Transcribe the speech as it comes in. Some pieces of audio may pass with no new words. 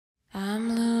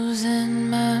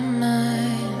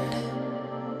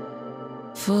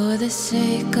For the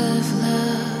sake of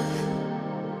love,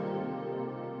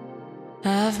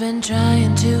 I've been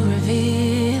trying to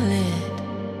reveal it,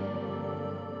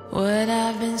 what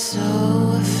I've been so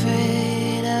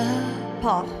afraid of.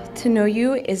 Paul, to know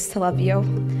you is to love you.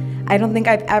 I don't think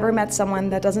I've ever met someone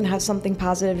that doesn't have something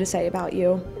positive to say about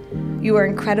you. You are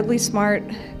incredibly smart,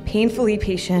 painfully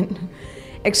patient,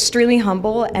 extremely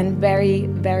humble, and very,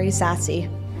 very sassy.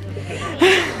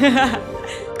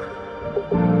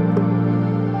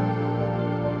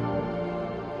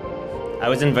 I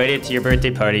was invited to your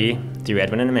birthday party through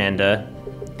Edwin and Amanda,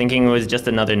 thinking it was just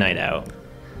another night out.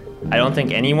 I don't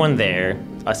think anyone there,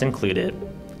 us included,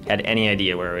 had any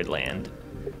idea where it would land.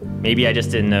 Maybe I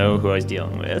just didn't know who I was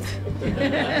dealing with.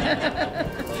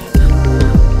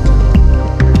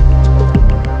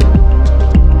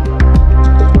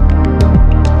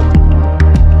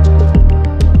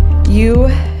 You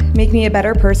make me a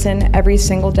better person every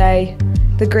single day.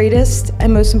 The greatest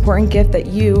and most important gift that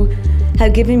you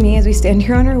have given me as we stand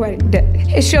here on our wedding day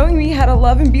is showing me how to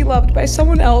love and be loved by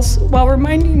someone else while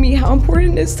reminding me how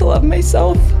important it is to love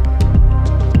myself.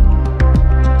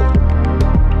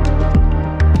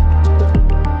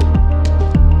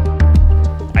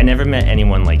 I never met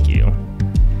anyone like you.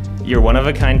 Your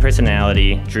one-of-a-kind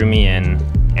personality drew me in,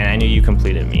 and I knew you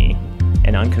completed me.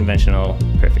 An unconventional,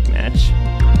 perfect match.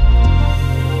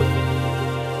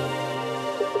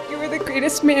 You are the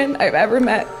greatest man I've ever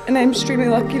met, and I'm extremely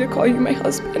lucky to call you my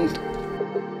husband.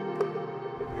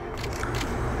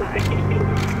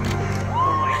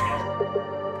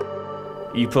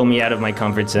 You pull me out of my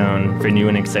comfort zone for new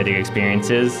and exciting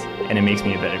experiences, and it makes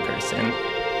me a better person.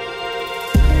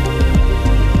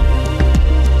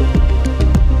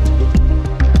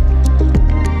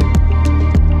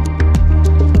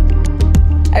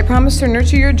 I promise to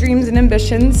nurture your dreams and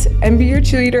ambitions and be your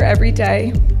cheerleader every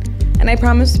day. And I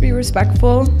promise to be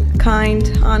respectful,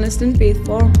 kind, honest, and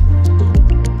faithful.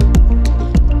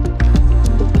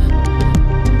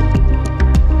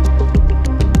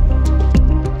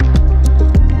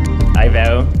 I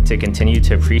vow to continue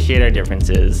to appreciate our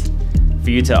differences, for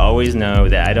you to always know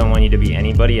that I don't want you to be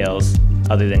anybody else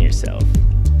other than yourself.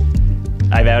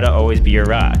 I vow to always be your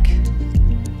rock,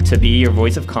 to be your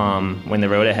voice of calm when the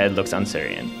road ahead looks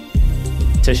uncertain,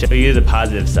 to show you the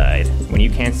positive side when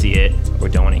you can't see it or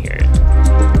don't want to hear it. The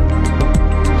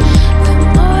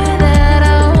more that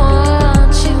I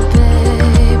want you,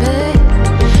 baby,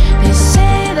 they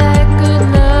say that good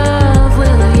love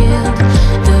will yield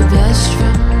the best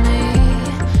from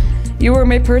me. You are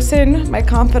my person, my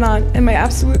confidant, and my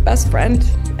absolute best friend.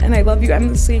 And I love you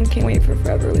endlessly and can't wait for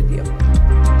forever with you.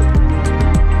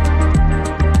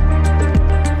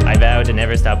 I vow to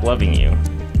never stop loving you.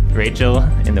 Rachel,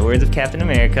 in the words of Captain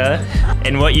America,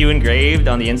 and what you engraved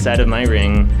on the inside of my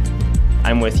ring,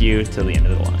 I'm with you till the end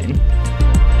of the line.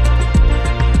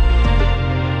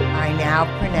 I now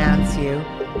pronounce you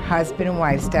husband and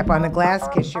wife. Step on the glass,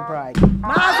 kiss your bride.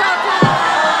 Mazel tov!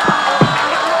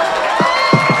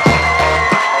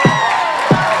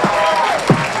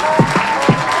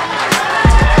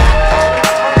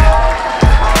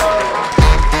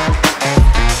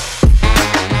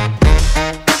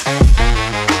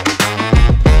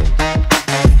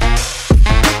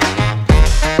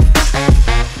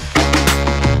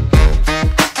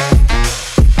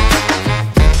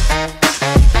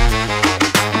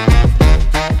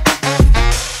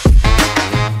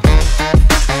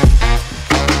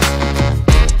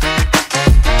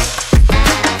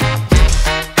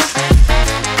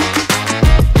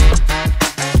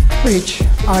 Rach,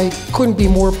 I couldn't be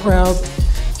more proud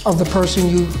of the person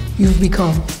you've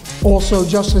become. Also,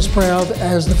 just as proud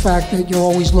as the fact that you're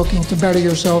always looking to better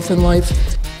yourself in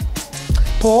life.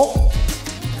 Paul,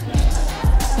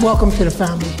 welcome to the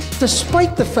family.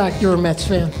 Despite the fact you're a Mets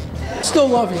fan, still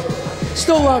love you.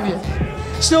 Still love you.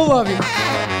 Still love you.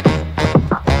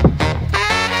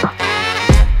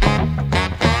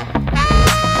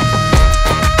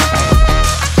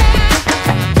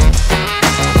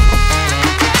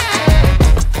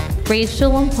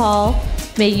 Rachel and Paul,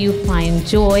 may you find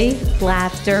joy,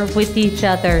 laughter with each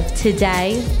other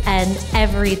today and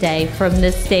every day from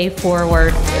this day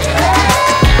forward.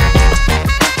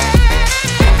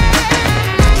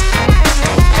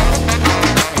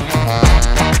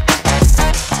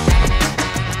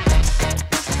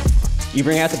 You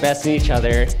bring out the best in each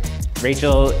other.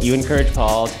 Rachel, you encourage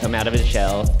Paul to come out of his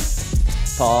shell.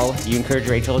 Paul, you encourage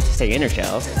Rachel to stay in her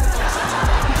shell.